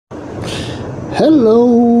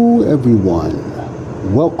Hello, everyone.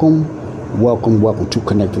 Welcome to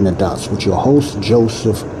Connecting the Dots with your host,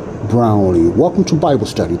 Joseph Brownlee. Welcome to Bible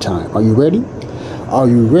study time. Are you ready? Are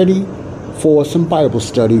you ready for some Bible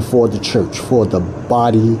study for the church, for the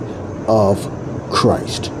body of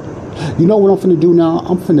Christ? You know what I'm finna do now?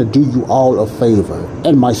 I'm finna do you all a favor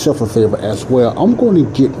and myself a favor as well. I'm going to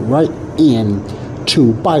get right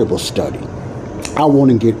into Bible study. I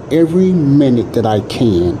want to get every minute that I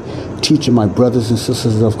can teaching my brothers and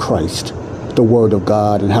sisters of Christ the Word of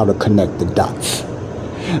God and how to connect the dots.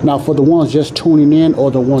 Now, for the ones just tuning in or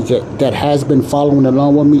the ones that has been following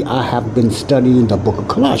along with me, I have been studying the book of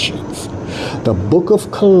Colossians. The book of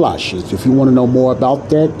Colossians, if you want to know more about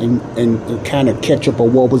that and kind of catch up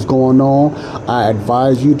on what was going on, I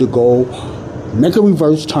advise you to go make a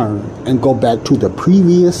reverse turn and go back to the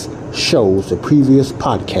previous shows, the previous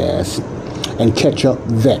podcasts, and catch up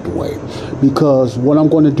that way. Because what I'm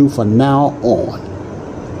going to do from now on,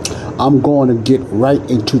 I'm going to get right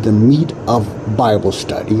into the meat of Bible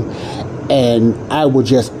study, and I will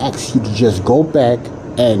just ask you to just go back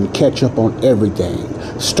and catch up on everything.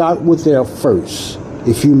 Start with there first,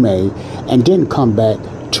 if you may, and then come back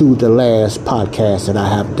to the last podcast that I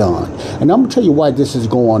have done. And I'm going to tell you why this is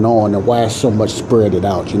going on and why it's so much spread it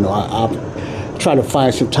out. You know, I try to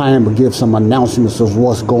find some time to give some announcements of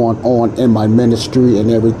what's going on in my ministry and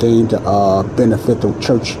everything to benefit the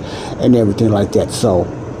church and everything like that. So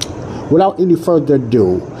without any further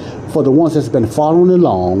ado, for the ones that's been following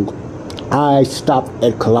along, I stopped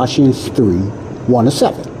at Colossians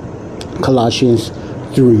 3:1-7. Colossians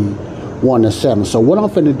 3:1-7. So what I'm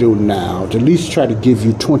going to do now is at least try to give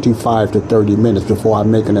you 25 to 30 minutes before I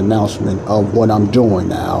make an announcement of what I'm doing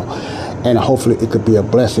now. And hopefully it could be a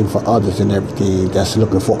blessing for others and everything that's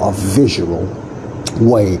looking for a visual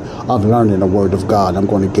way of learning the Word of God. I'm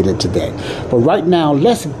going to get into that. But right now,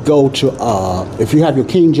 let's go to, if you have your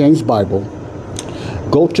King James Bible,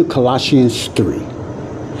 go to Colossians 3.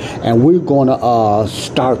 And we're going to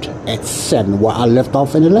start at 7, where I left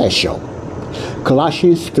off in the last show.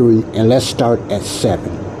 Colossians 3, and let's start at 7.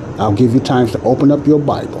 I'll give you time to open up your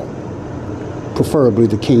Bible. Preferably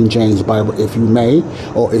the King James Bible if you may,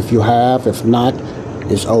 or if you have. If not,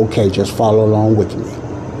 it's okay. Just follow along with me.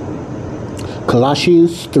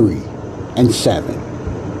 Colossians 3:7,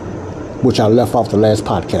 which I left off the last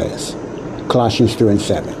podcast. Colossians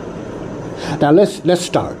 3:7. Now let's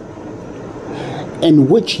start. In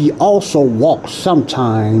which ye also walked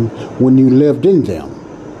sometime when you lived in them.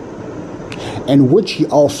 In which ye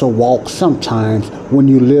also walked sometimes when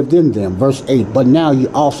you lived in them. Verse 8. But now ye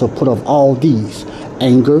also put off all these: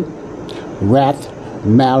 anger, wrath,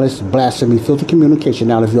 malice, blasphemy, filthy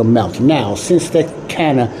communication out of your mouth. Now, since that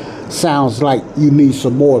kind of sounds like you need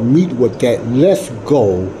some more meat with that, let's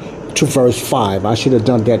go to verse 5. I should have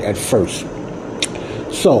done that at first.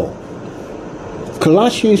 So,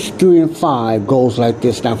 Colossians 3:5 goes like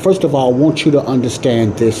this. Now, first of all, I want you to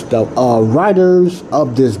understand this. The writers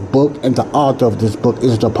of this book and the author of this book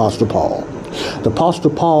is the Apostle Paul. The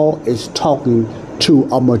Apostle Paul is talking to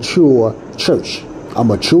a mature church.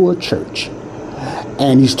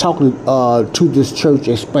 And he's talking to this church,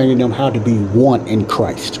 explaining them how to be one in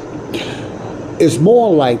Christ. It's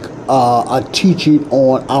more like a teaching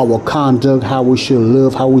on our conduct, how we should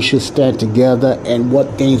live, how we should stand together, and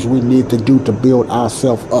what things we need to do to build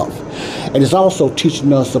ourselves up. And it's also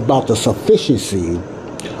teaching us about the sufficiency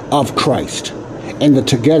of Christ and the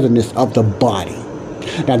togetherness of the body.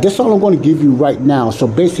 Now, that's all I'm going to give you right now. So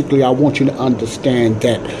basically, I want you to understand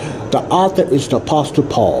that the author is the Apostle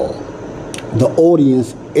Paul. The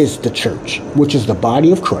audience is the church, which is the body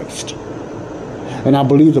of Christ. And I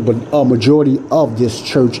believe the majority of this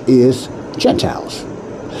church is Gentiles.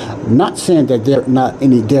 Not saying that there's not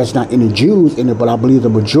any Jews in it, but I believe the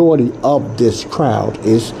majority of this crowd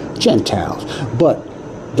is Gentiles. But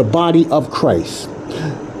the body of Christ,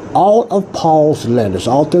 all of Paul's letters,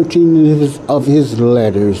 all 13 of his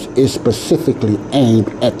letters is specifically aimed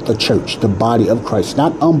at the church, the body of Christ,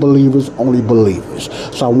 not unbelievers, only believers.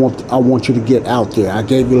 So I want you to get out there. I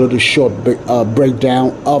gave you a little short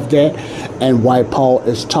breakdown of that and why Paul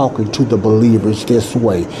is talking to the believers this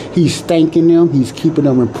way. He's thanking them. He's keeping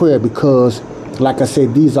them in prayer because, like I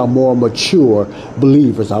said, these are more mature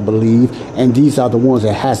believers, I believe, and these are the ones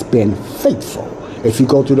that has been faithful. If you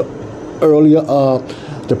go to the earlier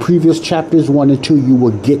the previous chapters 1 and 2, you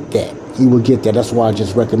will get that. That's why I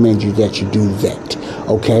just recommend you that you do that.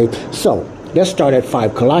 Okay, so let's start at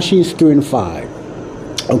 5. Colossians 3:5.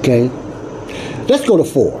 Okay, let's go to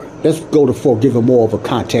 4. Give it more of a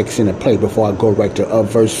context and a play before I go right to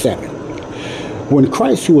verse 7. When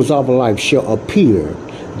Christ, who is our life, shall appear,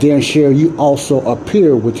 then shall you also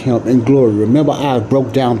appear with him in glory. Remember, I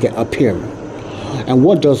broke down the appearing. And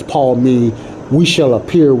what does Paul mean? We shall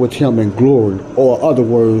appear with him in glory, or other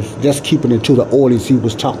words, just keeping it to the audience he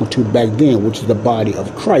was talking to back then, which is the body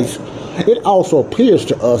of Christ. It also appears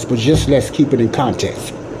to us, but just let's keep it in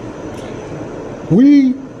context.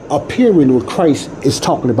 We appearing with Christ is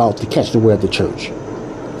talking about the catching away of the church.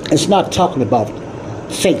 It's not talking about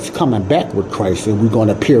saints coming back with Christ and we're going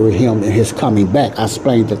to appear with him in his coming back. I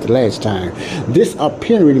explained that the last time. This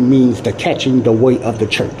appearing means the catching the way of the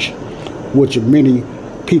church, which many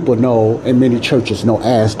people know and many churches know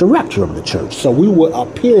as the rapture of the church. So we will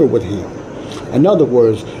appear with him. In other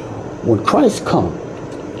words, when Christ comes,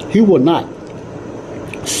 he will not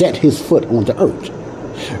set his foot on the earth.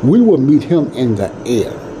 We will meet him in the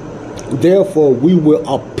air. Therefore, we will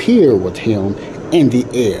appear with him in the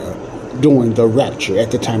air during the rapture,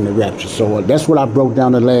 at the time of the rapture. So that's what I broke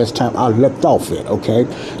down the last time I left off it, okay?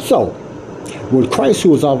 So, when Christ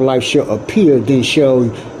who is our life shall appear, then shall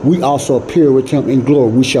we also appear with him in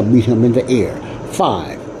glory. We shall meet him in the air.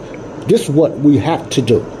 5. This is what we have to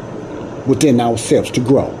do within ourselves to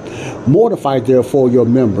grow. Mortify therefore your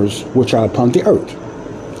members which are upon the earth: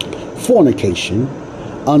 fornication,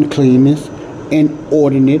 uncleanness,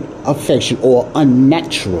 inordinate affection or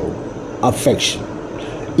unnatural affection,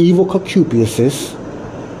 evil concupiscence,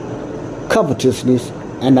 covetousness,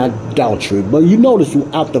 and adultery. But you notice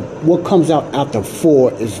what comes out after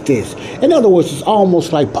 4 is this. In other words, it's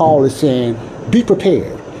almost like Paul is saying, be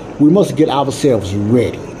prepared. We must get ourselves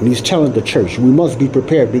ready. And he's telling the church, we must be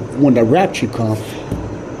prepared when the rapture comes.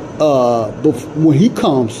 When he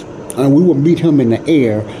comes, and we will meet him in the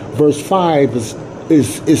air. Verse 5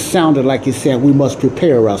 is sounded like he's saying we must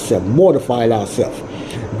prepare ourselves, mortify ourselves,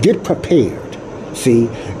 get prepared. See,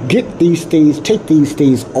 get these things, take these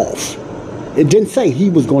things off. It didn't say he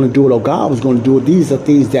was going to do it or God was going to do it. These are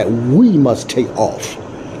things that we must take off: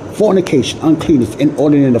 fornication, uncleanness,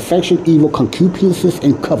 inordinate affection, evil concupiscence,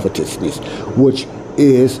 and covetousness, which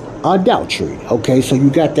is adultery. Okay, so you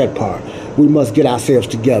got that part. We must get ourselves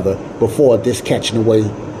together before this catching away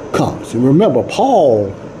comes. And remember,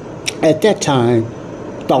 Paul at that time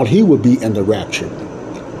thought he would be in the rapture.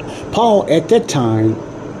 Paul at that time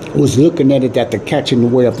was looking at it that the catching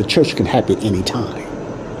away of the church can happen any time.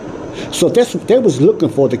 So they was looking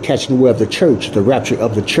for the catching away of the church, the rapture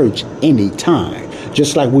of the church, any time.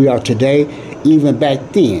 Just like we are today, even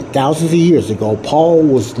back then, thousands of years ago, Paul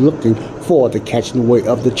was looking for the catching away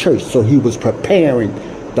of the church. So he was preparing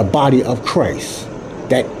the body of Christ.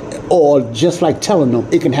 Or just like telling them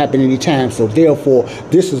it can happen anytime. So therefore,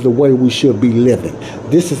 this is the way we should be living.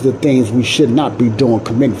 This is the things we should not be doing,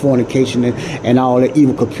 committing fornication and all the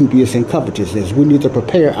evil concupiscence and covetousness. We need to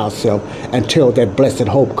prepare ourselves until that blessed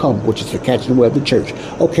hope comes, which is the catching away of the church.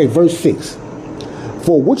 Okay, verse 6.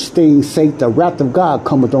 For which things sake the wrath of God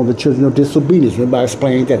cometh on the children of disobedience. Remember I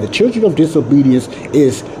explained that the children of disobedience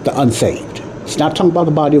is the unsaved. It's not talking about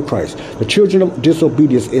the body of Christ. The children of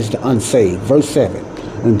disobedience is the unsaved. Verse 7.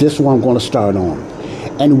 And this is what I'm going to start on.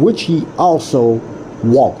 And which ye also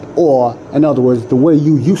walked, or in other words, the way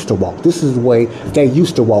you used to walk. This is the way they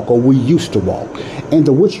used to walk, or we used to walk. And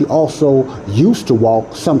the which you also used to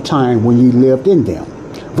walk sometime when you lived in them.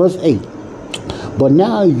 Verse 8. But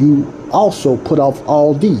now you also put off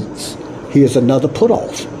all these. Here's another put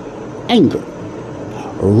off: anger,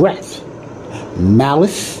 wrath,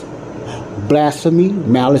 malice, blasphemy,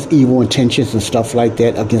 malice, evil intentions and stuff like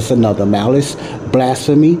that against another, malice,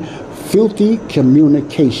 blasphemy, filthy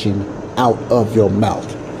communication out of your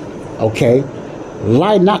mouth. Okay?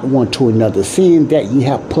 Lie not one to another, seeing that ye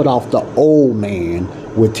have put off the old man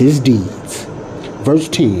with his deeds. Verse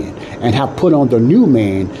 10. And have put on the new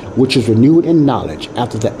man, which is renewed in knowledge,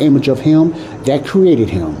 after the image of him that created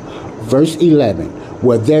him. Verse 11.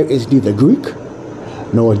 Where there is neither Greek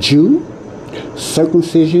nor Jew,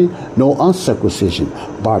 circumcision nor uncircumcision,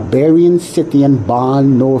 barbarian, Scythian,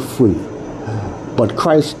 bond nor free, but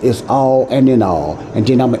Christ is all and in all. And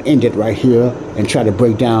then I'm going to end it right here and try to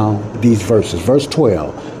break down these verses. Verse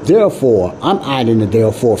 12. Therefore, I'm adding the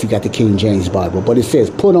therefore if you got the King James Bible, but it says,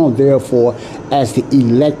 put on therefore as the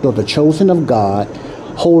elect or the chosen of God,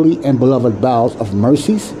 holy and beloved bowels of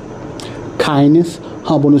mercies, kindness,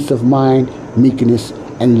 humbleness of mind, meekness,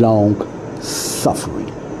 and long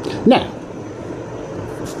suffering. Now,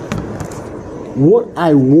 what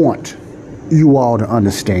I want you all to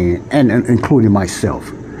understand, and including myself,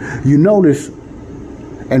 you notice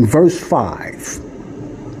in verse 5,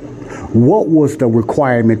 what was the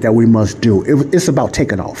requirement that we must do? It's about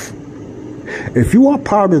taking off. If you are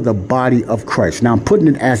part of the body of Christ, now I'm putting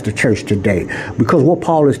it as the church today, because what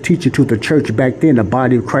Paul is teaching to the church back then, the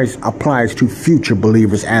body of Christ applies to future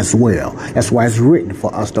believers as well. That's why it's written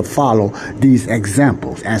for us to follow these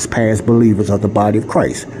examples as past believers of the body of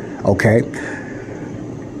Christ. Okay?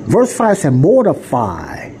 Verse 5 says,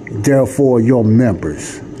 mortify, therefore, your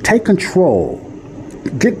members. Take control.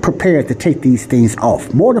 Get prepared to take these things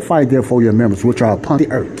off. Mortify, therefore, your members, which are upon the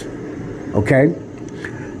earth. Okay?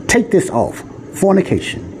 Take this off.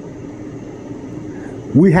 Fornication.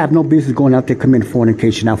 We have no business going out there committing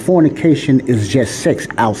fornication. Now, fornication is just sex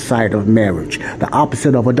outside of marriage, the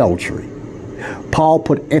opposite of adultery. Paul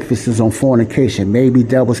put emphasis on fornication. Maybe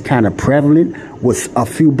that was kind of prevalent with a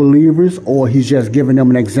few believers, or he's just giving them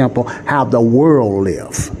an example how the world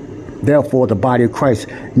lives. Therefore, the body of Christ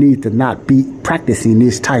needs to not be practicing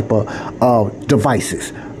this type of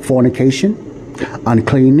devices. Fornication,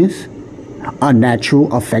 uncleanness,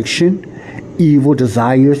 unnatural affection, evil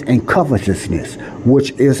desires, and covetousness,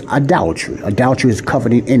 which is adultery. Adultery is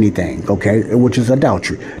coveting anything, okay, which is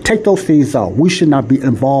adultery. Take those things off. We should not be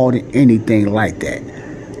involved in anything like that.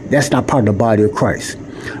 That's not part of the body of Christ.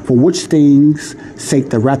 For which things sake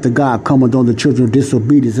the wrath of God cometh on the children of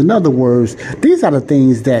disobedience. In other words, these are the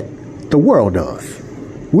things that the world does.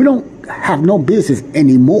 We don't have no business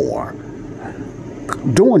anymore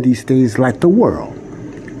doing these things like the world.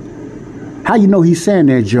 How you know he's saying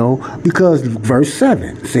that, Joe? Because verse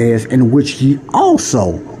 7 says, in which ye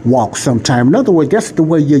also walk sometime. In other words, that's the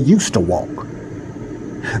way you used to walk.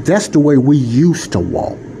 That's the way we used to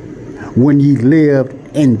walk when ye lived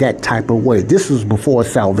in that type of way. This was before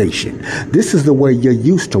salvation. This is the way you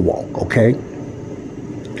used to walk, okay?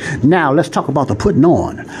 Now, let's talk about the putting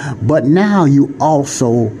on. But now you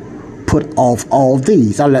also put off all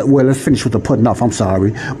these. Let's finish with the putting off. I'm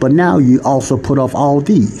sorry. But now you also put off all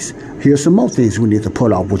these. Here's some more things we need to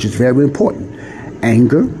put off, which is very important.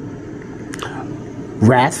 Anger,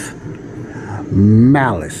 wrath,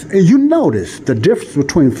 malice. And you notice the difference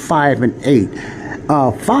between 5 and 8.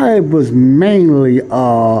 5 was mainly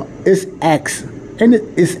its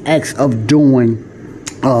acts of doing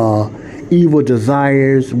evil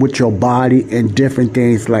desires with your body and different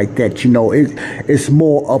things like that. You know, it's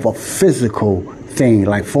more of a physical thing,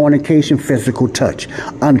 like fornication, physical touch.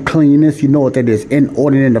 Uncleanness, you know what that is.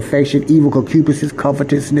 Inordinate affection, evil concupiscence,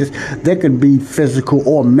 covetousness. That can be physical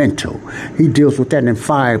or mental. He deals with that in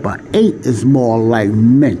 5, but 8 is more like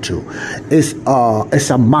mental. It's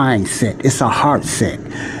a mindset. It's a heart set.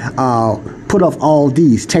 Put off all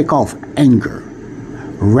these. Take off anger,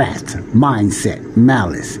 wrath, mindset,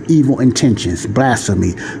 malice, evil intentions,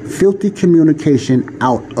 blasphemy, filthy communication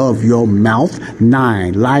out of your mouth.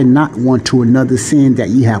 9, lie not one to another, seeing that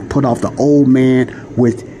ye have put off the old man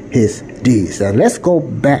with his deeds. Now let's go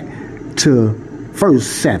back to verse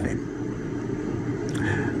 7.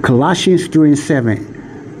 Colossians 3 and 7,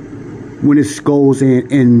 when it goes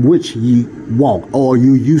in which ye walk, or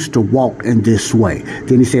you used to walk in this way.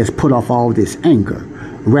 Then he says, put off all this anger,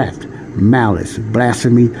 wrath, malice,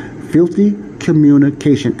 blasphemy, filthy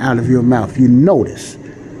communication out of your mouth. You notice,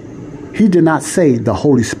 he did not say the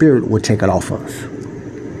Holy Spirit would take it off us.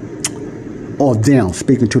 Or them,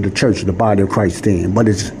 speaking to the church, the body of Christ then. But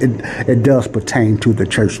it does pertain to the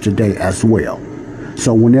church today as well.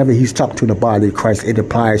 So whenever he's talking to the body of Christ, it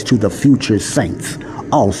applies to the future saints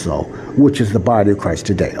also, which is the body of Christ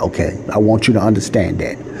today. Okay, I want you to understand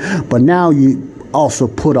that. But now you also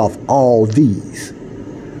put off all these.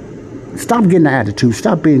 Stop getting the attitude.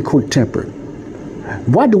 Stop being quick-tempered.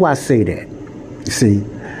 Why do I say that? See,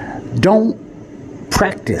 don't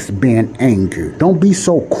practice being angry. Don't be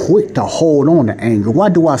so quick to hold on to anger. Why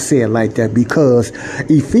do I say it like that? Because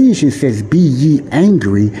Ephesians says, be ye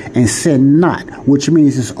angry and sin not, which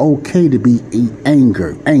means it's okay to be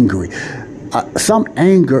angry. Some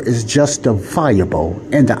anger is justifiable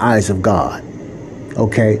in the eyes of God.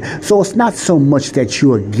 Okay, so it's not so much that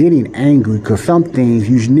you are getting angry, because some things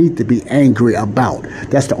you need to be angry about.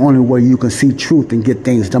 That's the only way you can see truth and get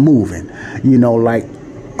things to moving. You know, like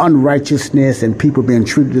unrighteousness and people being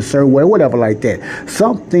treated a certain way, whatever like that.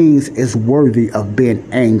 Some things is worthy of being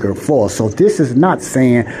angry for. So this is not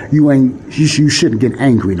saying you shouldn't get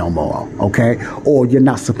angry no more, okay? Or you're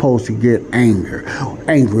not supposed to get angry.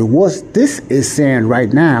 What this is saying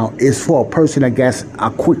right now is for a person that gets a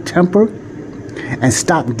quick temper, and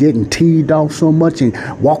stop getting teed off so much and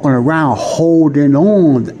walking around holding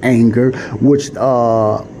on to anger, which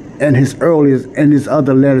in his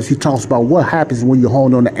other letters he talks about what happens when you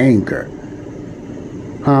hold on to anger.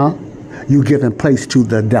 You're giving place to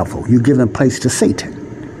the devil. You're giving place to Satan.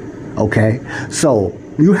 Okay, so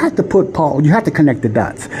you have to connect the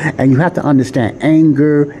dots, and you have to understand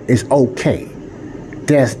anger is okay.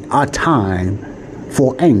 there's a time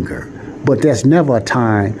for anger, but there's never a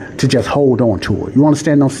time to just hold on to it. You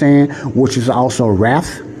understand what I'm saying? Which is also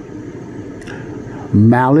wrath.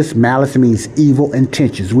 Malice means evil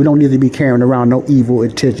intentions. We don't need to be carrying around no evil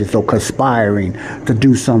intentions or conspiring to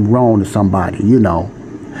do something wrong to somebody,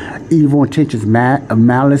 Evil intentions,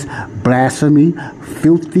 malice, blasphemy,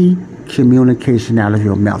 filthy communication out of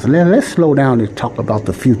your mouth. Let's slow down and talk about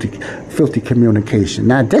the filthy communication.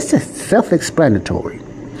 Now, this is self-explanatory.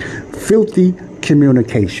 Filthy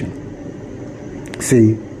communication.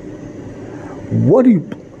 See,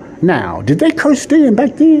 now, did they curse then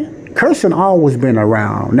back then? Cursing always been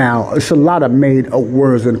around. Now, it's a lot of made-up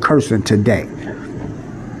words in cursing today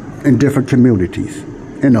in different communities,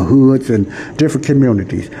 in the hoods and different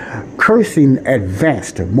communities. Cursing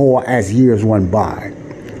advanced more as years went by.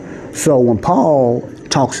 So when Paul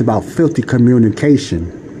talks about filthy communication,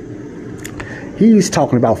 he's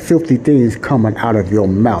talking about filthy things coming out of your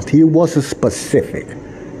mouth. He wasn't specific.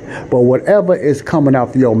 But whatever is coming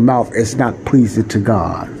out of your mouth is not pleasing to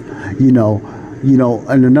God.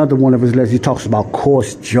 And another one of his letters, he talks about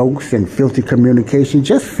coarse jokes and filthy communication,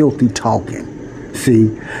 just filthy talking. See,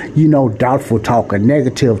 doubtful talking,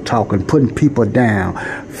 negative talking, putting people down.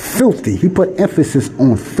 Filthy. He put emphasis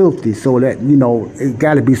on filthy so that, it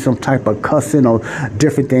got to be some type of cussing or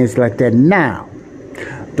different things like that. Now,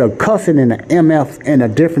 the cussing and the MF and a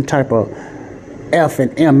different type of F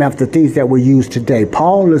and MF, the things that we use today.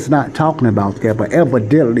 Paul is not talking about that, but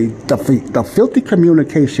evidently the filthy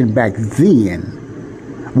communication back then,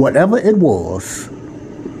 whatever it was,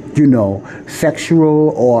 sexual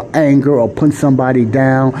or anger or putting somebody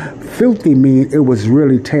down, filthy mean it was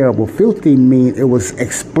really terrible. Filthy mean it was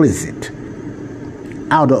explicit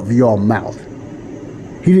out of your mouth.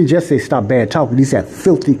 He didn't just say stop bad talking. He said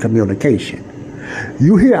filthy communication.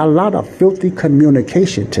 You hear a lot of filthy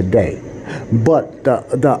communication today. But the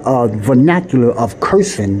vernacular of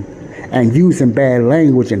cursing and using bad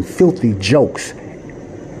language and filthy jokes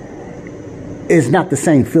is not the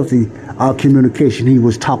same filthy communication he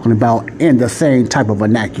was talking about in the same type of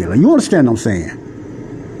vernacular. You understand what I'm saying?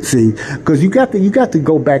 See, because you got to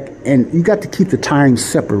go back and you got to keep the time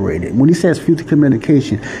separated. When he says filthy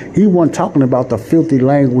communication, he wasn't talking about the filthy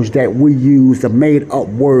language that we use, the made up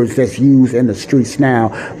words that's used in the streets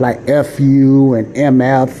now, like FU and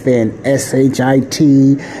MF and SHIT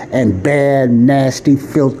and bad, nasty,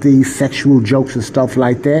 filthy sexual jokes and stuff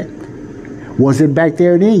like that. Was it back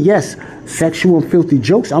there then? Yes. Sexual and filthy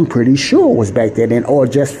jokes, I'm pretty sure was back there then, or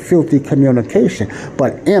just filthy communication.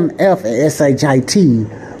 But MF and SHIT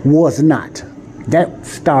was not. That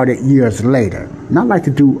started years later. And I'd like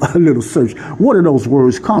to do a little search. Where do those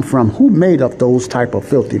words come from? Who made up those type of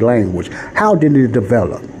filthy language? How did it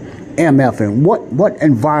develop? MF and what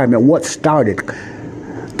environment, what started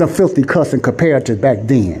the filthy cussing compared to back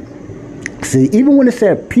then? See, even when it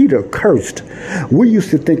said Peter cursed, we used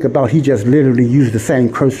to think about he just literally used the same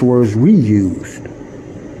curse words we used.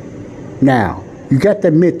 Now, you got to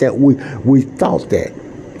admit that we thought that.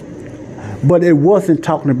 But it wasn't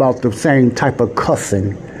talking about the same type of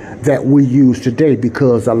cussing that we use today,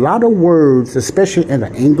 because a lot of words, especially in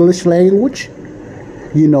the English language,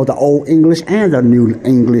 the Old English and the New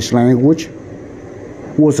English language,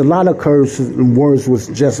 was a lot of words was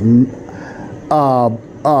just made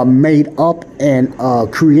up and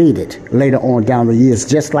created later on down the years,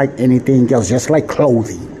 just like anything else, just like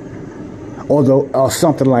clothing or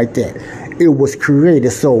something like that. It was created.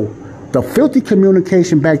 So the filthy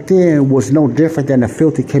communication back then was no different than the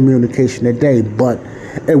filthy communication today, but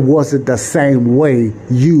it wasn't the same way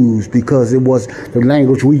used, because it was the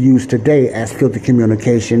language we use today as filthy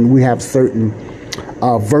communication. We have certain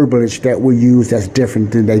verbiage that we use that's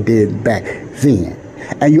different than they did back then.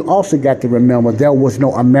 And you also got to remember there was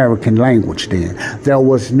no American language then. There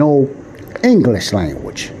was no English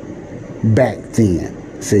language back then.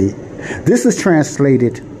 See, this is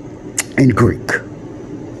translated in Greek.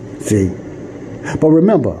 See, but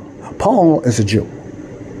remember, Paul is a Jew.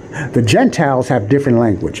 The Gentiles have different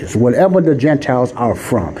languages. Whatever the Gentiles are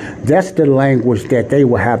from, that's the language that they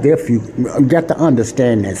will have. You got to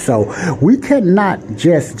understand that. So we cannot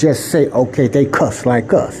just say, okay, they cuss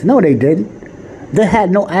like us. No, they didn't. They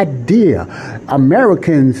had no idea.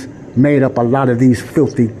 Americans made up a lot of these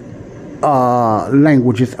filthy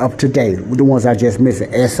languages of today. The ones I just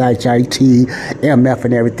mentioned, SHIT, MF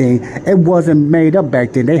and everything. It wasn't made up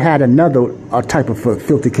back then. They had another type of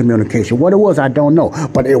filthy communication. What it was, I don't know.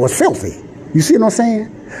 But it was filthy. You see what I'm saying?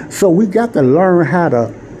 So we got to learn how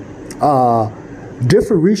to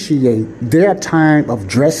differentiate their time of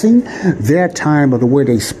dressing, their time of the way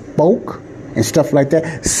they spoke and stuff like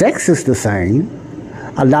that. Sex is the same.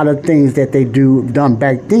 A lot of things that they done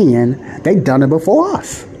back then, they done it before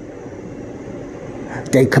us.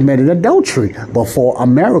 They committed adultery before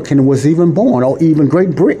American was even born, or even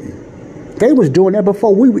Great Britain. They was doing that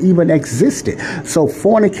before we even existed. So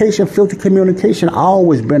fornication, filthy communication,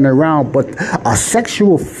 always been around, but a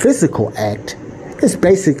sexual physical act is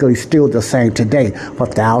basically still the same today for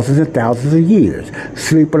thousands and thousands of years.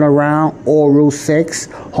 Sleeping around, oral sex,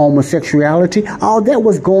 homosexuality, all that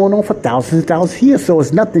was going on for thousands and thousands of years. So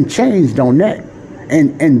it's nothing changed on that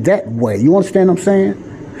in that way. You understand what I'm saying?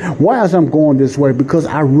 Why is I'm going this way? Because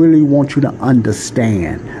I really want you to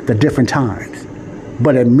understand the different times.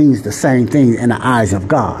 But it means the same thing in the eyes of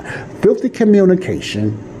God. Filthy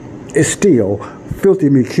communication is still filthy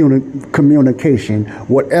communication,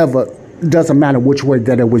 whatever. Doesn't matter which way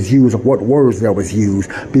that it was used or what words that was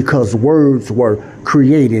used, because words were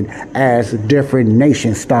created as different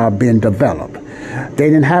nations started being developed. They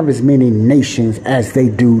didn't have as many nations as they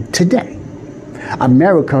do today.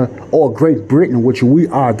 America, or Great Britain, which we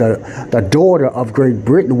are the daughter of Great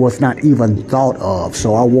Britain, was not even thought of.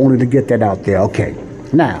 So I wanted to get that out there. Okay.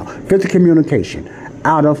 Now, filthy communication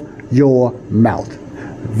out of your mouth.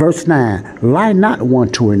 Verse 9, lie not one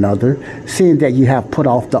to another, seeing that you have put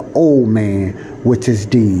off the old man with his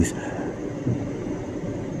deeds.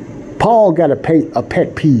 Paul got a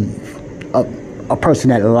pet peeve of a person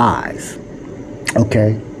that lies.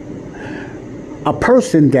 Okay? A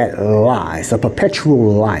person that lies, a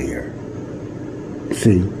perpetual liar.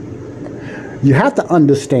 See, you have to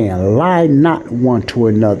understand, lie not one to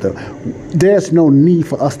another. There's no need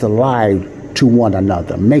for us to lie to one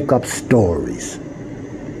another, make up stories.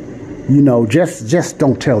 You know, just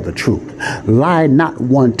don't tell the truth. Lie not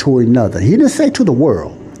one to another. He didn't say to the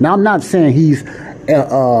world. Now, I'm not saying he's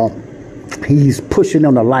pushing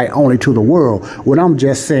on the light only to the world. What I'm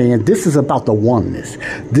just saying, this is about the oneness.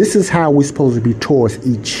 This is how we're supposed to be towards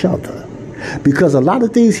each other. Because a lot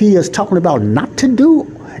of things he is talking about not to do,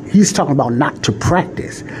 he's talking about not to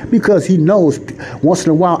practice, because he knows once in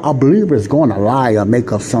a while a believer is going to lie or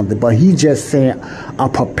make up something, but he's just saying a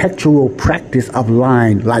perpetual practice of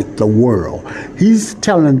lying like the world. He's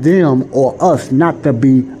telling them or us not to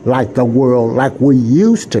be like the world like we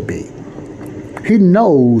used to be. He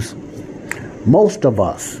knows most of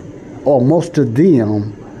us, or most of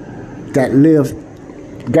them that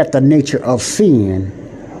got the nature of sin,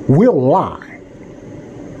 will lie.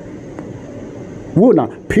 Will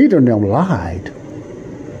not. Peter and them lied.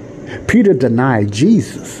 Peter denied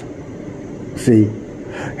Jesus. See,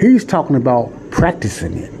 he's talking about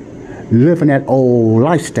practicing it, living that old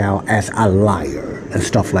lifestyle as a liar and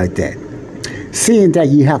stuff like that. Seeing that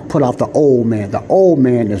you have put off the old man. The old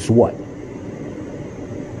man is what?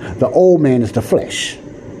 The old man is the flesh.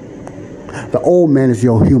 The old man is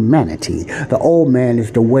your humanity. The old man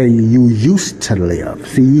is the way you used to live.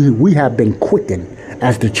 See, we have been quickened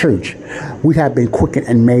as the church. We have been quickened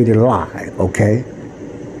and made alive, okay?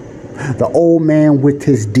 The old man with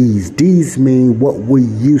his deeds. Deeds mean what we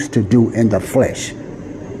used to do in the flesh.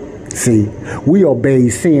 See, we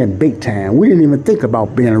obeyed sin big time. We didn't even think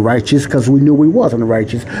about being righteous because we knew we wasn't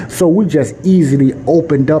righteous. So we just easily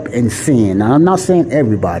opened up and sinned. Now, I'm not saying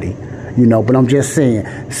everybody, you know, but I'm just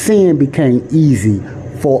saying sin became easy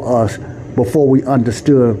for us before we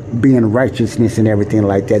understood being righteousness and everything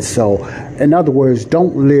like that. So, in other words,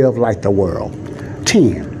 don't live like the world.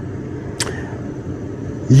 10.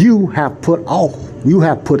 You have put on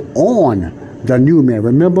the new man.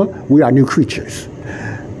 Remember, we are new creatures.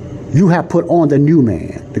 You have put on the new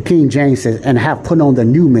man. The King James says, and have put on the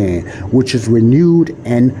new man, which is renewed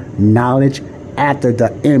in knowledge after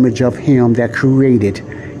the image of him that created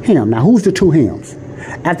him. Now, who's the two hymns?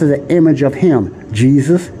 After the image of him,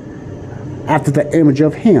 Jesus. After the image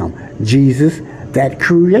of him, Jesus that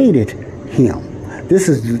created him. This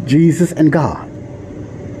is Jesus and God.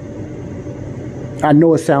 I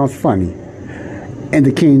know it sounds funny. In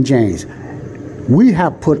the King James, we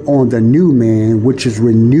have put on the new man, which is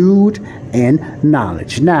renewed in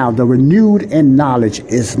knowledge. Now, the renewed in knowledge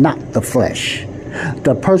is not the flesh.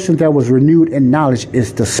 The person that was renewed in knowledge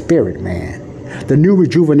is the spirit man. The new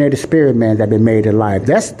rejuvenated spirit man that been made alive.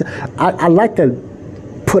 I like to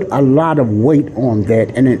put a lot of weight on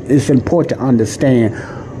that, and it's important to understand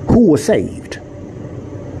who was saved.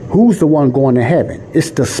 Who's the one going to heaven?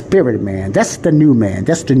 It's the spirit man. That's the new man.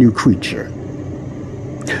 That's the new creature.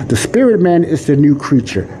 The spirit man is the new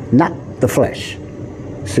creature, not the flesh.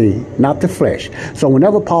 See, not the flesh. So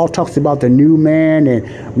whenever Paul talks about the new man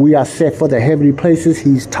and we are set for the heavenly places,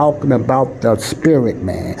 he's talking about the spirit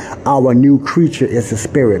man. Our new creature is the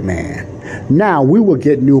spirit man. Now we will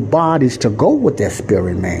get new bodies to go with that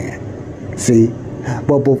spirit man. See,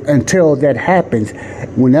 But until that happens,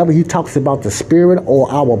 whenever he talks about the Spirit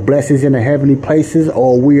or our blessings in the heavenly places,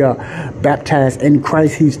 or we are baptized in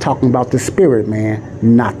Christ, he's talking about the Spirit man,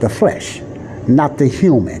 not the flesh, not the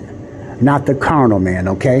human, not the carnal man,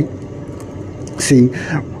 okay? See,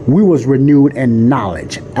 we was renewed in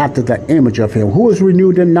knowledge after the image of him. Who was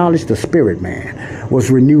renewed in knowledge? The Spirit man was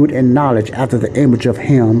renewed in knowledge after the image of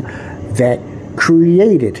him that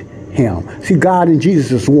created him. See, God and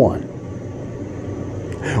Jesus is one.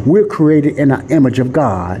 We're created in the image of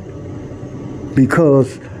God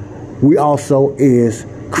because we also is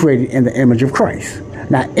created in the image of Christ.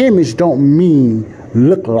 Now, image don't mean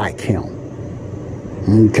look like him.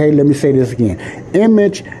 Okay, let me say this again.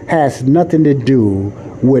 Image has nothing to do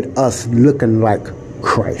with us looking like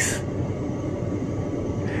Christ.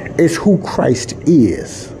 It's who Christ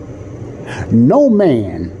is. No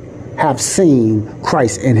man have seen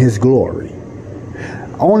Christ in his glory.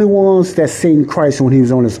 Only ones that seen Christ when he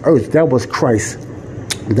was on this earth, that was Christ.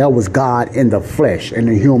 That was God in the flesh, in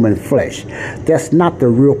the human flesh. That's not the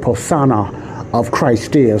real persona of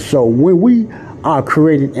Christ is. So when we are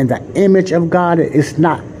created in the image of God, it's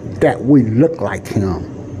not that we look like him,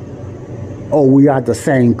 or we are the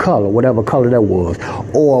same color, whatever color that was,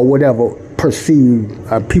 or whatever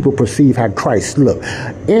people perceive how Christ looked.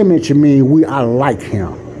 Image means we are like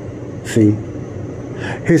him. See?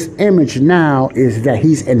 His image now is that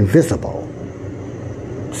he's invisible.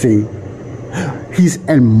 See? He's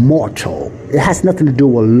immortal. It has nothing to do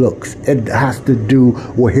with looks. It has to do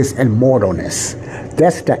with his immortalness.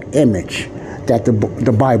 That's the image that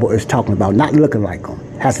the Bible is talking about. Not looking like him.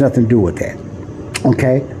 Has nothing to do with that.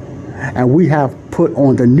 Okay? And we have put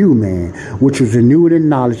on the new man, which was renewed in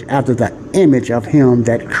knowledge after the image of him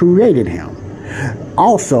that created him.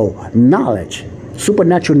 Also, knowledge.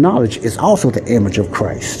 Supernatural knowledge is also the image of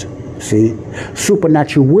Christ. See?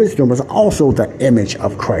 Supernatural wisdom is also the image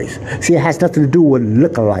of Christ. See, it has nothing to do with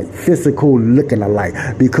look-alike, physical looking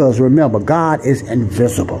alike. Because remember, God is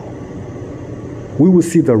invisible. We will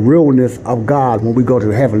see the realness of God when we go to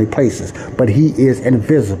the heavenly places, but he is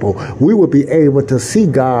invisible. We will be able to see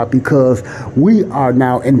God because we are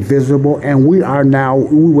now invisible, and we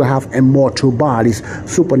will have immortal bodies,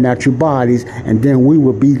 supernatural bodies, and then we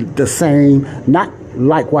will be the same, not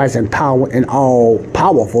likewise in power and all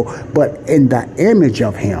powerful, but in the image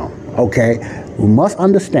of him. Okay? We must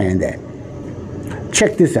understand that.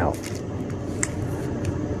 Check this out.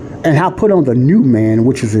 And I put on the new man,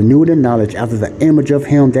 which is renewed in knowledge after the image of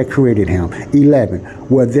him that created him. 11.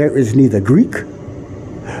 Where there is neither Greek,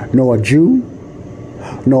 nor a Jew,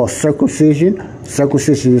 nor circumcision.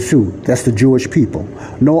 Circumcision is who? That's the Jewish people.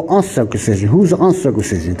 Nor uncircumcision. Who's the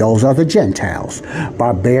uncircumcision? Those are the Gentiles.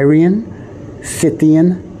 Barbarian,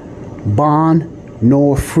 Scythian, bond,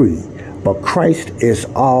 nor free. But Christ is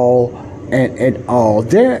all and all.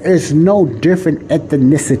 There is no different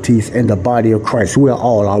ethnicities in the body of Christ. We are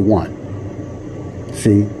all one.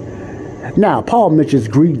 See? Now, Paul mentions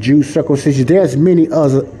Greek, Jew, circumcision. There's many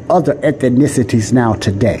other ethnicities now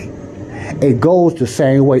today. It goes the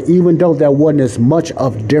same way. Even though there wasn't as much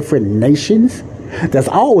of different nations, there's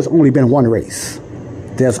always only been one race.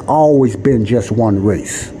 There's always been just one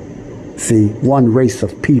race. See, one race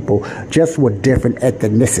of people, just with different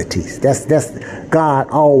ethnicities. That's God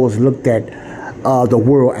always looked at the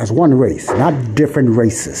world as one race, not different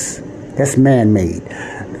races. That's man-made.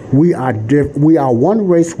 We are one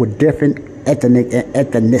race with different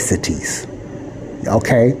ethnicities.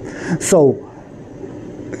 Okay, so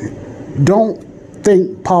don't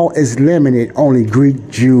think Paul is limited only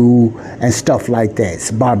Greek, Jew, and stuff like that.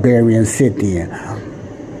 It's barbarian, Scythian.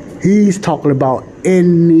 He's talking about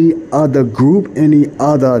any other group, any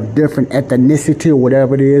other different ethnicity or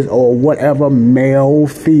whatever it is, or whatever, male,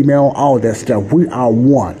 female, all that stuff. We are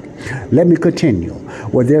one. Let me continue.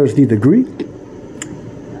 Where there is neither Greek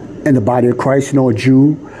in the body of Christ, nor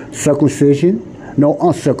Jew, circumcision, no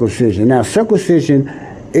uncircumcision. Now, circumcision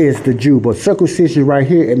is the Jew, but circumcision right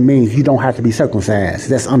here, it means you don't have to be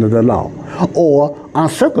circumcised. That's under the law. Or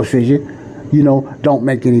uncircumcision, don't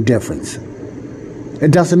make any difference. It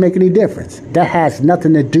doesn't make any difference. That has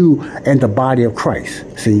nothing to do in the body of Christ.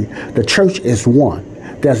 See, the church is one.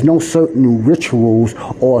 There's no certain rituals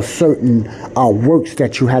or certain works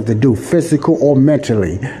that you have to do, physical or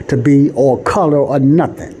mentally, to be, or color or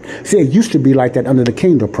nothing. See, it used to be like that under the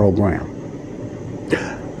Kingdom program.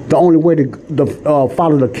 The only way to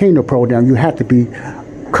follow the Kingdom program, you have to be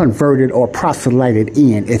converted or proselyted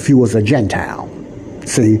in if you was a Gentile.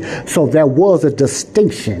 See, so there was a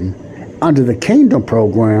distinction under the Kingdom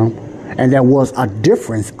program, and there was a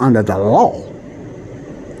difference under the law.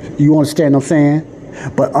 You understand what I'm saying?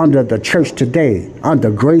 But under the church today, under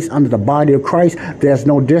grace, under the body of Christ, there's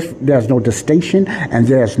no distinction, and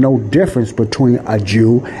there's no difference between a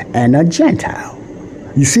Jew and a Gentile.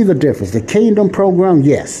 You see the difference? The kingdom program,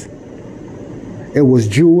 yes, it was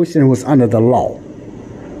Jewish and it was under the law.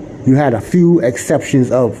 You had a few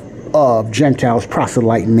exceptions of Gentiles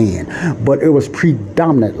proselyting in, but it was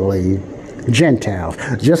predominantly Gentiles.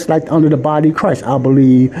 Just like under the body of Christ, I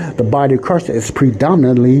believe the body of Christ is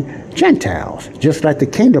predominantly Gentiles. Just like the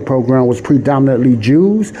kingdom program was predominantly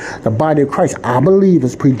Jews, the body of Christ, I believe,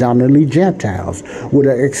 is predominantly Gentiles, with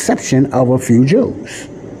the exception of a few Jews.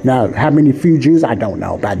 Now, how many few Jews? I don't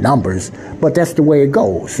know by numbers, but that's the way it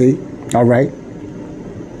goes, see? All right?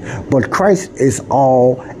 But Christ is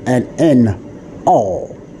all and in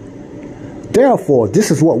all. Therefore, this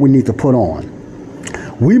is what we need to put on.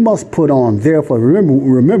 We must put on, therefore,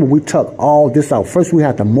 remember we took all this out. First, we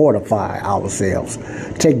have to mortify ourselves.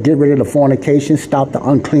 Get rid of the fornication, stop the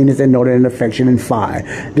uncleanness, and know that an affection, and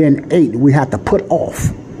 5. Then 8, we have to put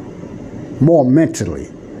off more mentally.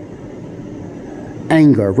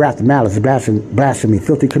 Anger, wrath, malice, blasphemy,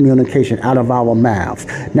 filthy communication out of our mouths.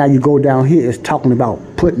 Now you go down here, it's talking about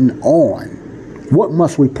putting on. What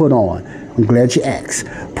must we put on? I'm glad you asked.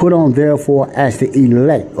 Put on, therefore, as the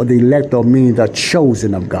elect, or the elect means the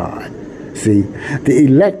chosen of God. See, the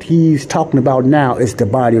elect he's talking about now is the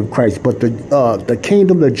body of Christ, but the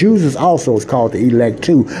kingdom, the Jews is also called the elect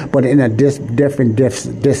too, but in a different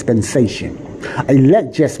dispensation.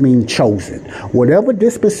 Elect just means chosen. Whatever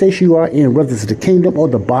dispensation you are in, whether it's the kingdom or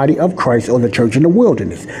the body of Christ or the church in the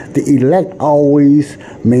wilderness, the elect always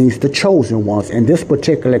means the chosen ones. In this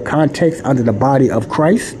particular context, under the body of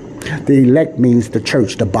Christ, the elect means the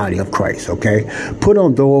church, the body of Christ, okay? Put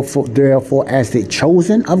on, therefore, as the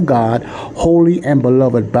chosen of God, holy and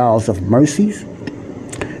beloved bowels of mercies,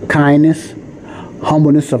 kindness,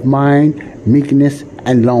 humbleness of mind, meekness,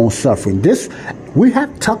 and long-suffering. This we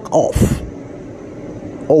have tucked off,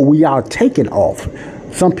 or we are taken off.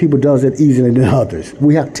 Some people does it easier than others.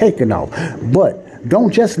 We have taken off. But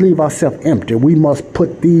don't just leave ourselves empty. We must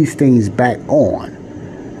put these things back on,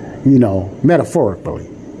 metaphorically.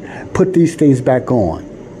 Put these things back on.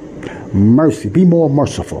 Mercy. Be more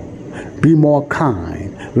merciful. Be more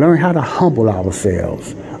kind. Learn how to humble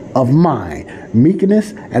ourselves of mind.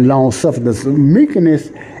 Meekness and long-suffering.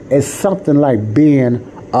 Meekness is something like being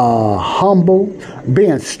humble,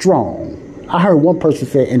 being strong. I heard one person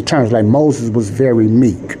say in terms like Moses was very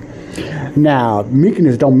meek. Now,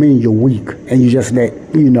 meekness don't mean you're weak and you just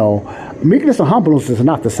meekness and humbleness is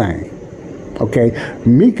not the same. Okay?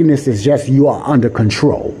 Meekness is just you are under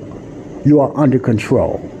control. You are under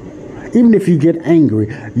control. Even if you get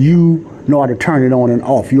angry, you know how to turn it on and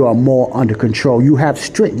off. You are more under control. You have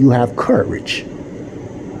strength. You have courage.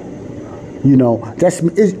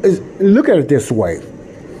 Look at it this way.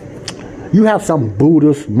 You have some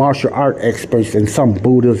Buddhist martial art experts and some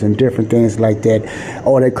Buddhists and different things like that,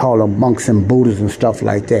 or they call them monks and Buddhists and stuff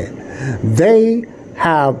like that. They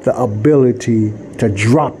have the ability to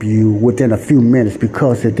drop you within a few minutes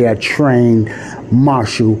because of their trained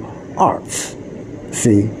martial arts.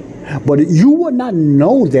 See? But you would not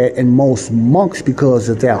know that in most monks because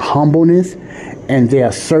of their humbleness and their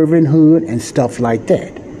servanthood and stuff like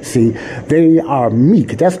that. See, they are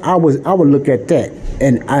meek. I would look at that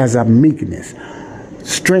and as a meekness,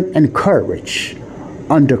 strength and courage,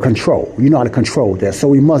 under control. You know how to control that, so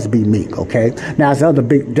we must be meek. Okay. Now, there's other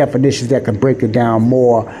big definitions that can break it down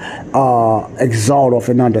more, exalted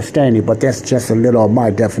and understanding, but that's just a little of my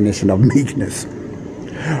definition of meekness.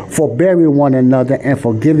 Forbearing one another and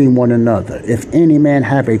forgiving one another. If any man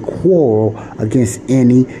have a quarrel against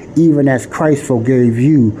any, even as Christ forgave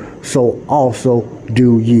you, so also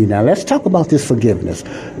do ye. Now let's talk about this forgiveness.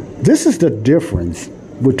 This is the difference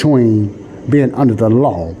between being under the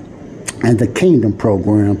law and the kingdom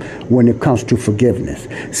program when it comes to forgiveness.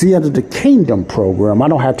 See, under the kingdom program, I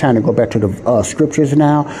don't have time to go back to the scriptures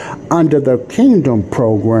now. Under the kingdom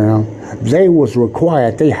program, they was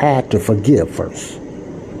required, they had to forgive first.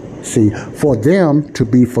 See, for them to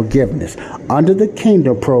be forgiveness. Under the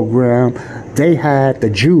kingdom program, they had the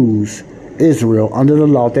Jews, Israel, under the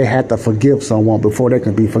law, they had to forgive someone before they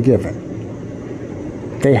could be forgiven.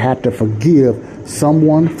 They had to forgive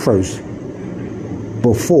someone first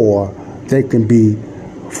before they can be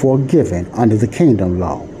forgiven under the kingdom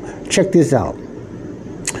law. Check this out.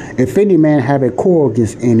 If any man have a quarrel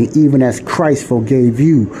against any, even as Christ forgave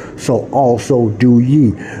you, so also do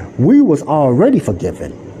ye. We was already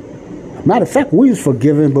forgiven. Matter of fact, we was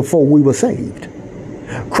forgiven before we were saved.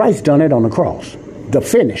 Christ done it on the cross. The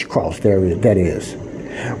finished cross, that is.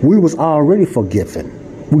 We was already forgiven.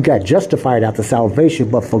 We got justified after salvation,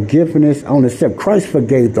 but forgiveness only said Christ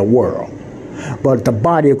forgave the world. But the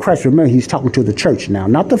body of Christ, remember, he's talking to the church now,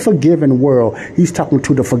 not the forgiven world. He's talking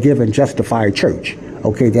to the forgiven, justified church.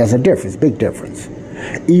 Okay, there's a difference, big difference.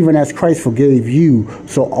 Even as Christ forgave you,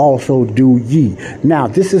 so also do ye. Now,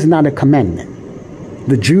 this is not a commandment.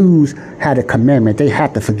 The Jews had a commandment. They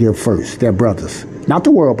had to forgive first, their brothers. Not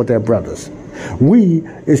the world, but their brothers. We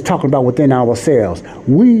is talking about within ourselves.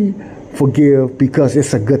 We forgive because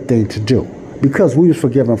it's a good thing to do. Because we was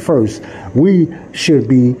forgiven first, we should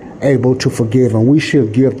be able to forgive, and we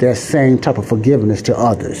should give that same type of forgiveness to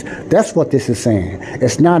others. That's what this is saying.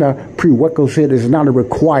 It's not a prerequisite, it's not a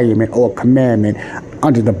requirement or a commandment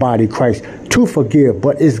under the body of Christ to forgive,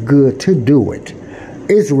 but it's good to do it.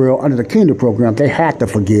 Israel, under the kingdom program, they had to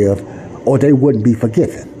forgive or they wouldn't be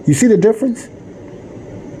forgiven. You see the difference?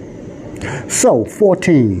 So,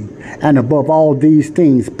 14, and above all these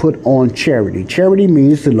things put on charity. Charity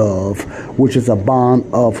means love, which is a bond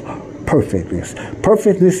of perfectness.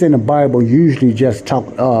 Perfectness in the Bible usually just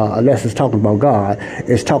unless it's talking about God,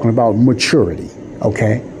 it's talking about maturity.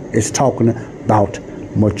 Okay? It's talking about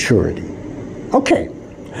maturity. Okay.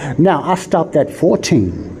 Now, I stopped at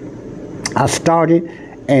 14. I started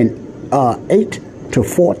in 8 to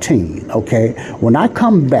 14. Okay? When I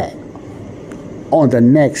come back on the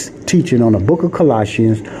next teaching on the book of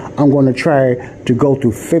Colossians, I'm going to try to go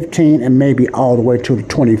through 15 and maybe all the way to the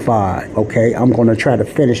 25. Okay, I'm going to try to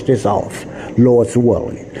finish this off, Lord's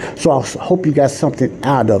willing. So I hope you got something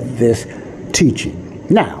out of this teaching.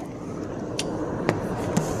 Now,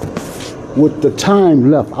 with the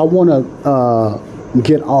time left, I want to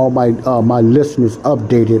get all my listeners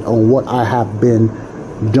updated on what I have been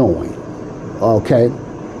doing. Okay,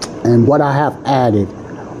 and what I have added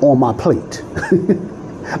on my plate.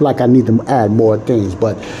 Like I need to add more things,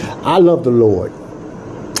 but I love the Lord.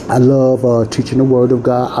 I love teaching the Word of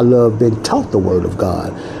God. I love being taught the Word of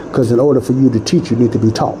God, because in order for you to teach, you need to be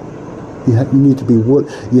taught. You have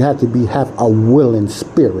to have a willing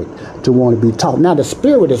spirit to want to be taught. Now, the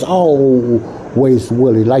spirit is always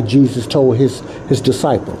willing, like Jesus told his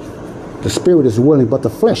disciples. The spirit is willing, but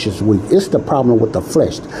the flesh is weak. It's the problem with the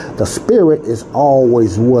flesh. The spirit is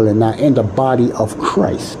always willing. Now, in the body of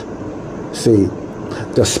Christ, see,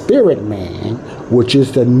 the spirit man, which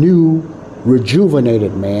is the new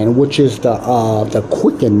rejuvenated man, which is the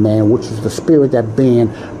quickened man, which is the spirit that being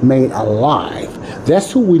made alive.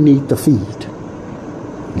 That's who we need to feed.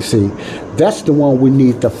 You see, that's the one we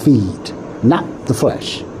need to feed, not the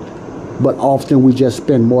flesh. But often we just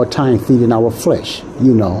spend more time feeding our flesh,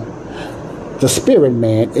 you know. The spirit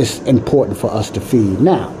man is important for us to feed.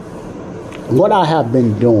 Now, what I have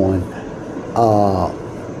been doing,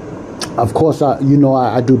 of course,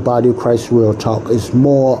 I do Body of Christ Real Talk. It's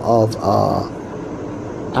more of,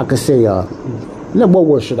 I could say, what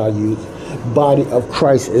word should I use? Body of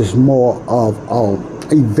Christ is more of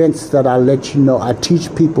events that I let you know. I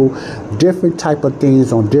teach people different type of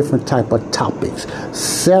things on different type of topics.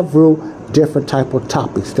 Several different type of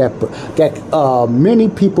topics that many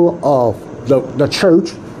people of the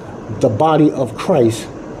church, the body of Christ,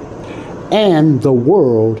 and the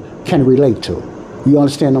world can relate to. You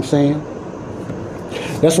understand what I'm saying?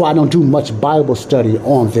 That's why I don't do much Bible study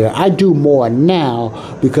on there. I do more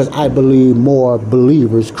now because I believe more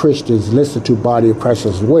believers, Christians, listen to Body of Christ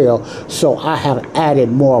as well. So I have added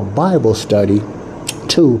more Bible study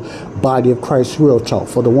to Body of Christ Real Talk.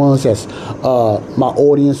 For the ones that's my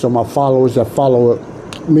audience or my followers that follow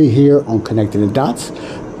me here on Connecting the Dots,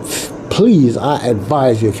 please, I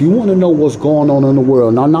advise you, if you want to know what's going on in the world,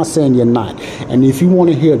 and I'm not saying you're not, and if you want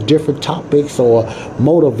to hear different topics or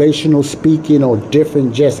motivational speaking or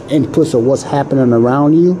different just inputs of what's happening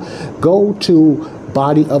around you, go to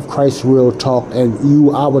Body of Christ Real Talk, and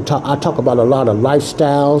I talk about a lot of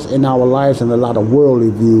lifestyles in our lives and a lot of worldly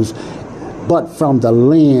views, but from the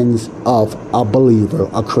lens of a believer,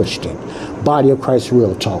 a Christian. Body of Christ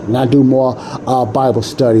Real Talk. And I do more Bible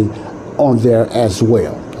study on there as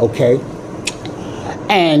well. Okay,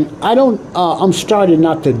 and I'm starting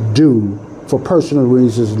not to do, for personal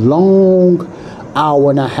reasons, long hour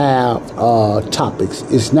and a half topics.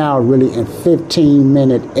 It's now really in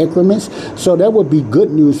 15-minute increments. So that would be good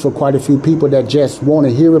news for quite a few people that just want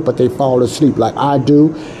to hear it, but they fall asleep like I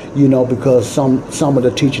do, you know, because some of the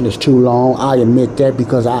teaching is too long. I admit that,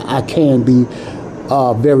 because I can be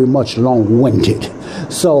very much long-winded.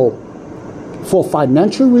 So for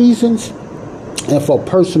financial reasons and for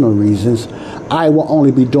personal reasons, I will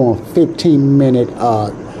only be doing 15-minute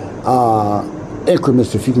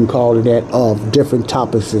increments, if you can call it that, of different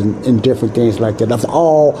topics and different things like that, of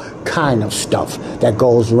all kind of stuff that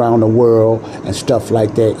goes around the world and stuff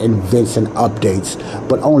like that, events and updates,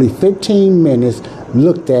 but only 15 minutes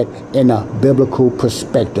looked at in a biblical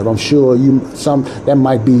perspective. I'm sure that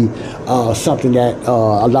might be something that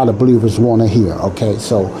a lot of believers want to hear. Okay,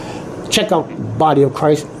 so check out Body of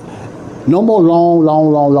Christ. No more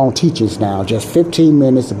long teachings now, just 15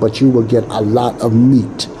 minutes, but you will get a lot of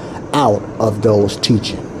meat out of those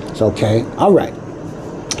teachings. Okay, all right.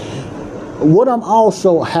 What I'm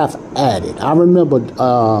also have added, I remember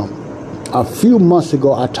a few months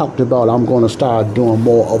ago I talked about I'm going to start doing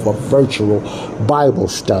more of a virtual Bible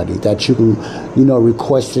study that you can,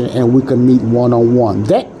 request it and we can meet one-on-one.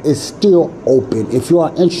 That is still open. If you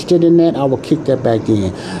are interested in that, I will kick that back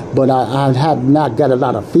in. But I have not got a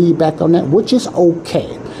lot of feedback on that, which is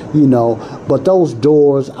okay. But those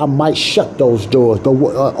doors, I might shut those doors but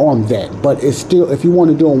on that. But it's still, if you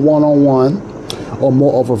want to do a one-on-one or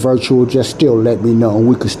more of a virtual, just still let me know and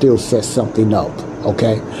we can still set something up.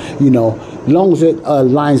 Okay, long as it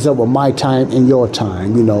lines up with my time and your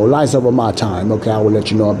time, lines up with my time. Okay, I will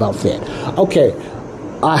let you know about that. Okay,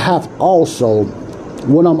 I have also,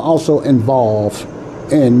 what I'm also involved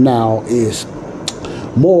in now is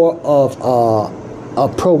more of a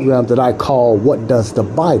program that I call What Does the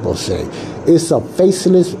Bible Say? It's a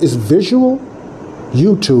faceless, it's visual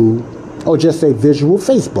YouTube, or just say visual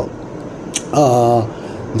Facebook,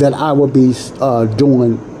 that I will be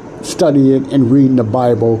doing, studying and reading the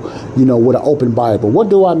Bible, with an open Bible. What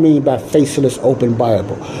do I mean by faceless open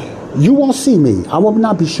Bible? You won't see me. I will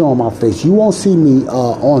not be showing my face. You won't see me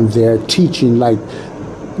on there teaching like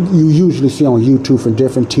you usually see on YouTube from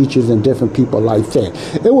different teachers and different people like that.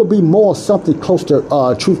 It will be more something close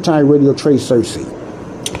to Truth Time Radio Trey Cersei.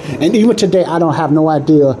 And even today, I don't have no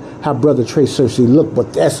idea how Brother Trey Cersei looked,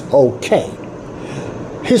 but that's okay.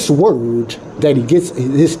 His word that he gets,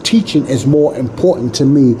 his teaching is more important to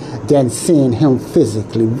me than seeing him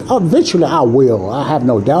physically. Eventually I will. I have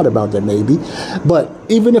no doubt about that maybe. But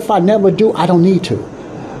even if I never do, I don't need to.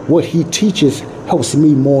 What he teaches helps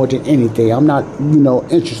me more than anything. I'm not,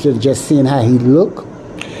 interested in just seeing how he look.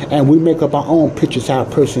 And we make up our own pictures how a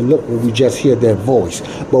person look when we just hear their voice.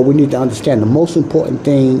 But we need to understand the most important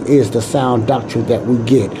thing is the sound doctrine that we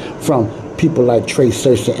get from people like Trey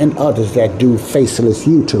Cersei and others that do faceless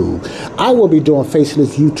YouTube. I will be doing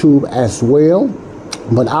faceless YouTube as well,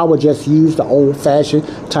 but I will just use the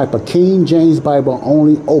old-fashioned type of King James Bible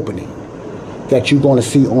only opening that you're going to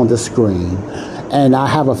see on the screen. And I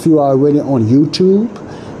have a few already on YouTube,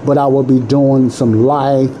 but I will be doing some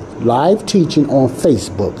live teaching on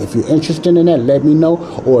Facebook. If you're interested in that, let me know.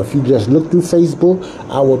 Or if you just look through Facebook,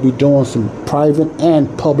 I will be doing some private and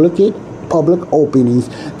public openings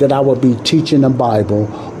that I will be teaching the Bible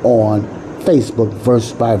on Facebook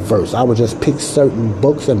verse by verse. I will just pick certain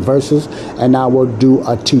books and verses and I will do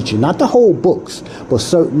a teaching. Not the whole books, but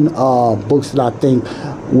certain books that I think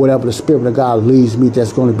whatever the Spirit of God leads me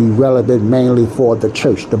that's going to be relevant mainly for the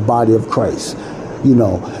church, the body of Christ.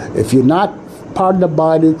 If you're not part of the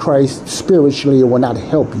body of Christ spiritually, it will not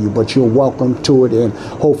help you, but you're welcome to it and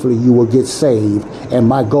hopefully you will get saved. And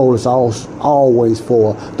my goal is always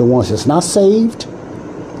for the ones that's not saved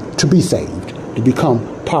to be saved, to become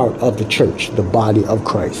part of the church, the body of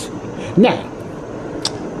Christ. Now,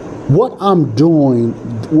 what I'm doing,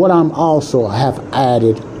 what I'm also have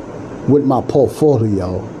added with my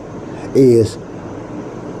portfolio is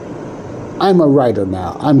I'm a writer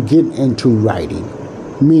now. I'm getting into writing,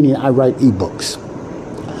 meaning I write ebooks.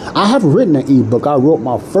 I have written an ebook. I wrote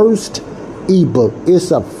my first ebook. It's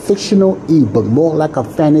a fictional ebook, more like a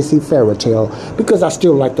fantasy fairy tale, because I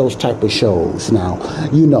still like those type of shows now.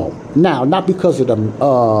 Now, not because of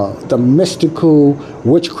the mystical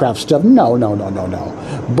witchcraft stuff. No.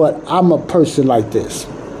 But I'm a person like this.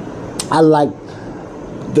 I like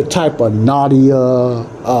the type of Nadia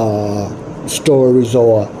stories,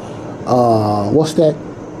 or what's that?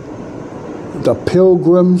 The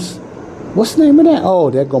Pilgrims. What's the name of that? Oh,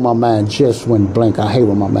 there go my mind just went blank. I hate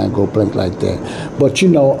when my mind go blank like that. But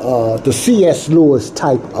the C.S. Lewis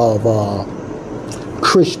type of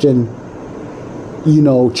Christian,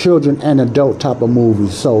 children and adult type of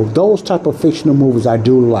movies. So those type of fictional movies I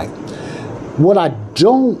do like. What I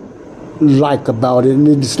don't like about it, and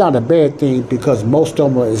it's not a bad thing because most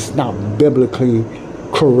of them is not biblically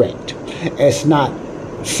correct. It's not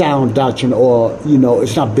sound doctrine, or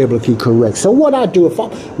it's not biblically correct. So what I do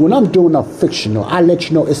when I'm doing a fictional, I let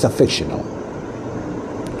you know it's a fictional.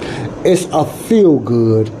 It's a feel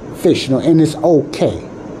good fictional, and it's okay.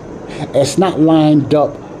 It's not lined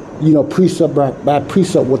up precept by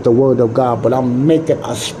precept with the word of God, but I'm making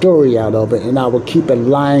a story out of it, and I will keep it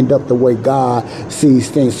lined up the way God sees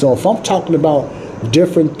things. So if I'm talking about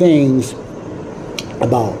different things,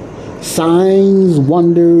 about signs,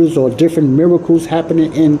 wonders, or different miracles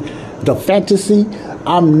happening in the fantasy,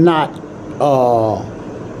 I'm not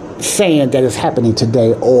saying that it's happening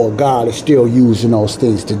today or God is still using those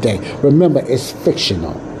things today. Remember, it's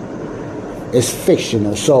fictional. It's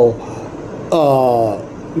fictional. So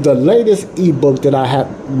the latest ebook that I have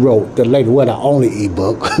wrote, the only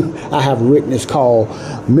ebook I have written is called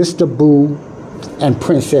Mr. Boo and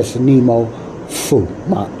Princess Nemo Foo.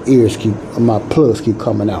 My plugs keep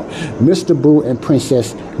coming out. Mr. Boo and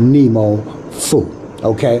Princess Nemo Foo.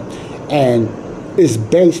 Okay? And it's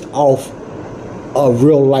based off a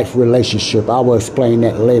real life relationship. I will explain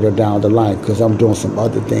that later down the line because I'm doing some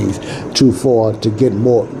other things to get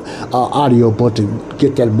more audio, but to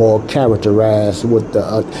get that more characterized with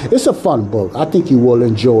the. It's a fun book. I think you will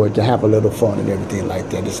enjoy it, to have a little fun and everything like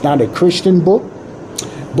that. It's not a Christian book,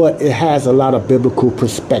 but it has a lot of biblical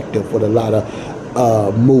perspective with a lot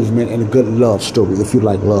of movement and a good love story, if you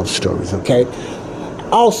like love stories. Okay.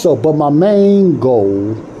 Also, but my main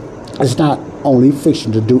goal is not only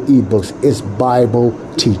fiction to do ebooks, it's Bible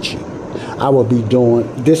teaching. I will be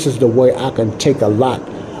doing, this is the way I can take a lot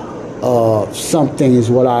of some things,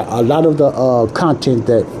 a lot of the content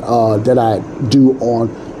that I do on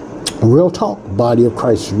Real Talk, Body of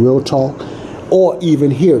Christ Real Talk, or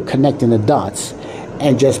even here, Connecting the Dots,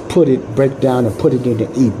 and just break down and put it in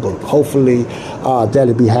an ebook. Hopefully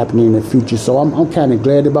that'll be happening in the future. So I'm kind of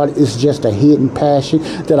glad about it. It's just a hidden passion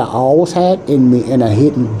that I always had in me, and a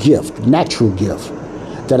hidden gift, natural gift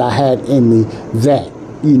that I had in me that,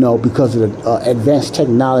 because of the advanced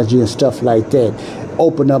technology and stuff like that,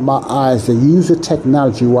 opened up my eyes to use the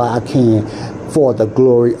technology while I can for the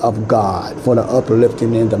glory of God, for the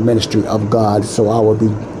uplifting and the ministry of God. So I will be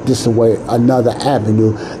this way, another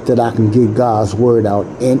avenue that I can get God's word out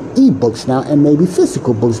in ebooks now, and maybe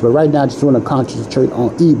physical books. But right now I just want to concentrate on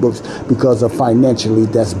ebooks because of financially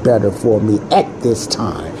that's better for me at this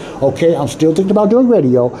time. Okay, I'm still thinking about doing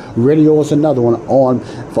radio. Radio is another one.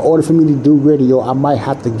 For order for me to do radio, I might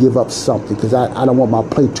have to give up something because I don't want my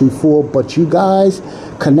plate too full. But you guys,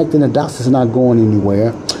 Connecting the Dots is not going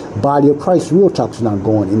anywhere. Body of Christ Real Talk is not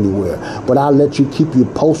going anywhere. But I'll let you keep you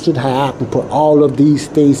posted how I can put all of these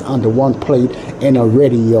things under one plate in a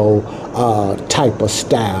radio type of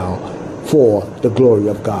style for the glory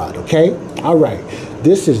of God. Okay? All right.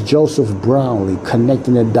 This is Joseph Brownlee,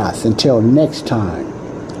 Connecting the Dots. Until next time,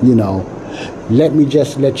 let me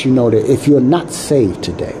just let you know that if you're not saved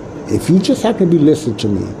today, if you just happen to be listening to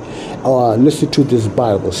me or listen to this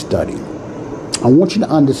Bible study, I want you to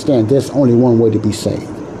understand there's only one way to be saved.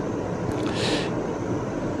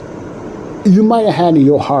 You might have had in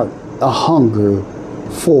your heart a hunger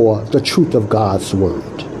for the truth of God's word.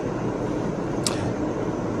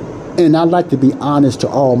 And I'd like to be honest to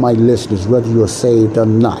all my listeners, whether you're saved or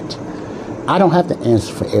not. I don't have to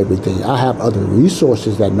answer for everything. I have other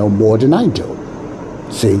resources that know more than I do.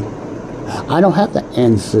 See, I don't have to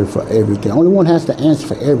answer for everything. Only one has to answer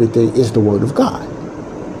for everything is the word of God.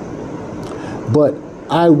 But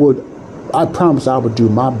I promise I would do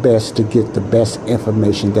my best to get the best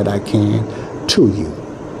information that I can to you.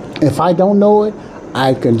 If I don't know it,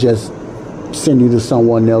 I can just send you to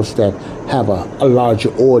someone else that have a larger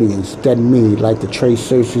audience than me, like the Trey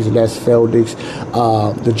Searches, Les Feldicks,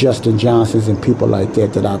 the Justin Johnsons, and people like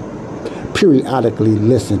that I periodically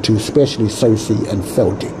listen to, especially Cersei and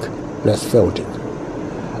Feldick, Les Feldick.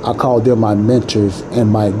 I call them my mentors and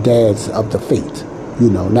my dads of the faith.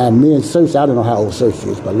 Now me and Cersei, I don't know how old Cersei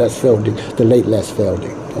is, but Les Feldick, the late Les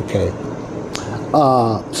Feldick, okay?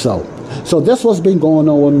 So that's what's been going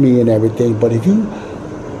on with me and everything. But if you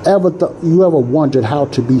ever wondered how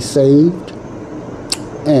to be saved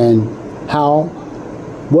and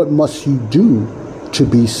what must you do to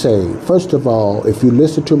be saved? First of all, if you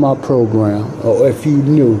listen to my program, or if you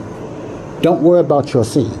knew, don't worry about your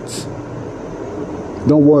sins.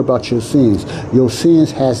 Don't worry about your sins. Your sins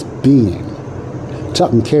has been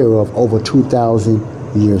taken care of over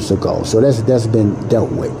 2,000 years ago. So that's been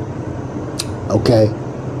dealt with. Okay?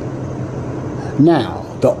 Now,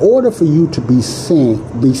 the order for you to be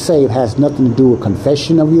saved has nothing to do with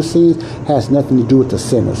confession of your sins, has nothing to do with the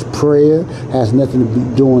sinner's prayer, has nothing to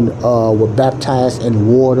be doing with baptized in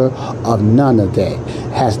water, of none of that.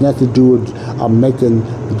 Has nothing to do with making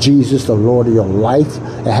Jesus the Lord of your life.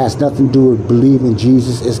 It has nothing to do with believing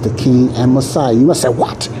Jesus is the King and Messiah. You must say,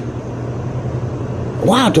 what?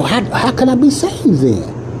 Wow, how can I be saved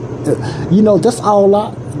then? That's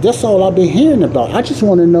all I've been hearing about. I just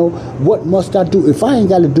want to know, what must I do? If I ain't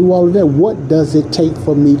got to do all of that, what does it take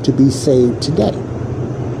for me to be saved today?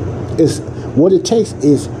 What it takes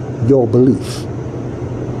is your belief.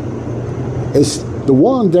 It's the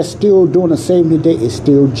one that's still doing the same today is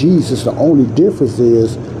still Jesus. The only difference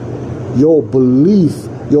is your belief.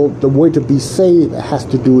 The way to be saved has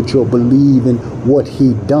to do with your believing what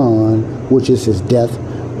he done, which is his death,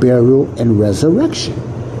 burial, and resurrection.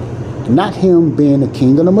 Not him being the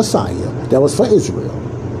king and the Messiah. That was for Israel.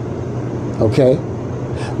 Okay?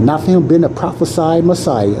 Not for him being a prophesied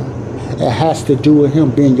Messiah. It has to do with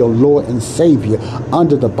him being your Lord and Savior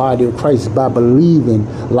under the body of Christ by believing,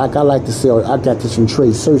 like I like to say, I got this from Trey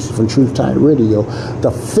Cersei from Truth Time Radio,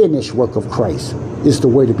 the finished work of Christ is the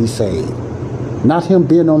way to be saved. Not him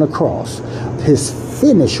being on the cross. His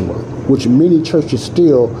finished work, which many churches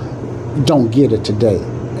still don't get it today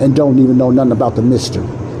and don't even know nothing about the mystery,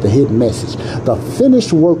 the hidden message. The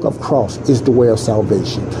finished work of cross is the way of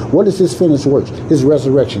salvation. What is his finished work? His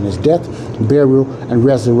resurrection, his death, burial, and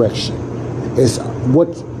resurrection is what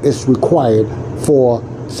is required for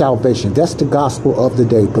salvation. That's the gospel of the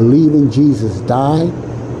day. Believing Jesus died,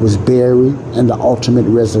 was buried, and the ultimate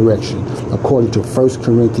resurrection, according to 1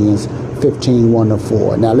 Corinthians 15,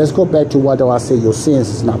 1-4. Now let's go back to why do I say your sins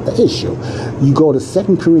is not the issue. You go to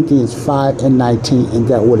 2 Corinthians 5 and 19, and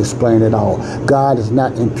that will explain it all. God is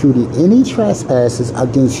not imputing any trespasses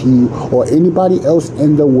against you or anybody else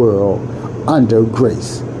in the world under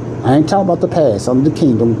grace. I ain't talking about the past, under the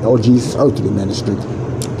kingdom or Jesus' earthly ministry.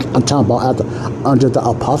 I'm talking about under the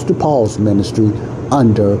Apostle Paul's ministry,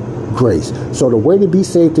 under grace. So the way to be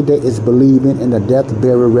saved today is believing in the death,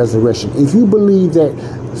 burial, resurrection. If you believe that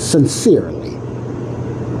sincerely,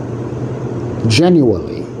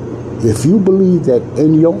 genuinely, if you believe that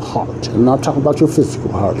in your heart, I'm not talking about your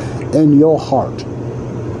physical heart, in your heart,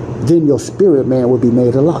 then your spirit man will be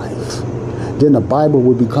made alive. Then the Bible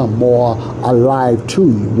will become more alive to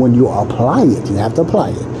you when you apply it. You have to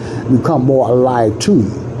apply it. Become more alive to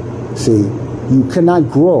you. See, you cannot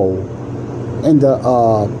grow in the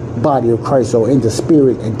body of Christ or in the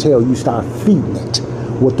spirit until you start feeding it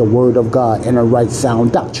with the word of God and a right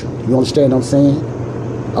sound doctrine. You understand what I'm saying?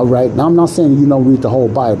 All right. Now, I'm not saying you don't read the whole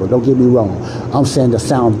Bible. Don't get me wrong. I'm saying the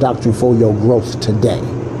sound doctrine for your growth today.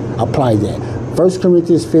 Apply that. 1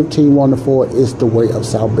 Corinthians 15, 1-4 is the way of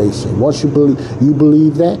salvation. Once you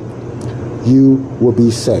believe that, you will be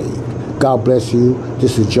saved. God bless you.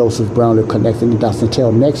 This is Joseph Brownlee connecting the dots.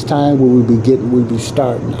 Until next time, we'll be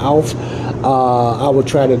starting off. I will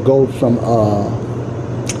try to go from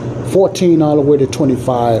 14 all the way to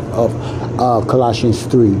 25 of Colossians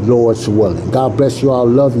 3, Lord's willing. God bless you all.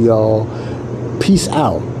 Love you all. Peace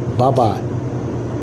out. Bye-bye.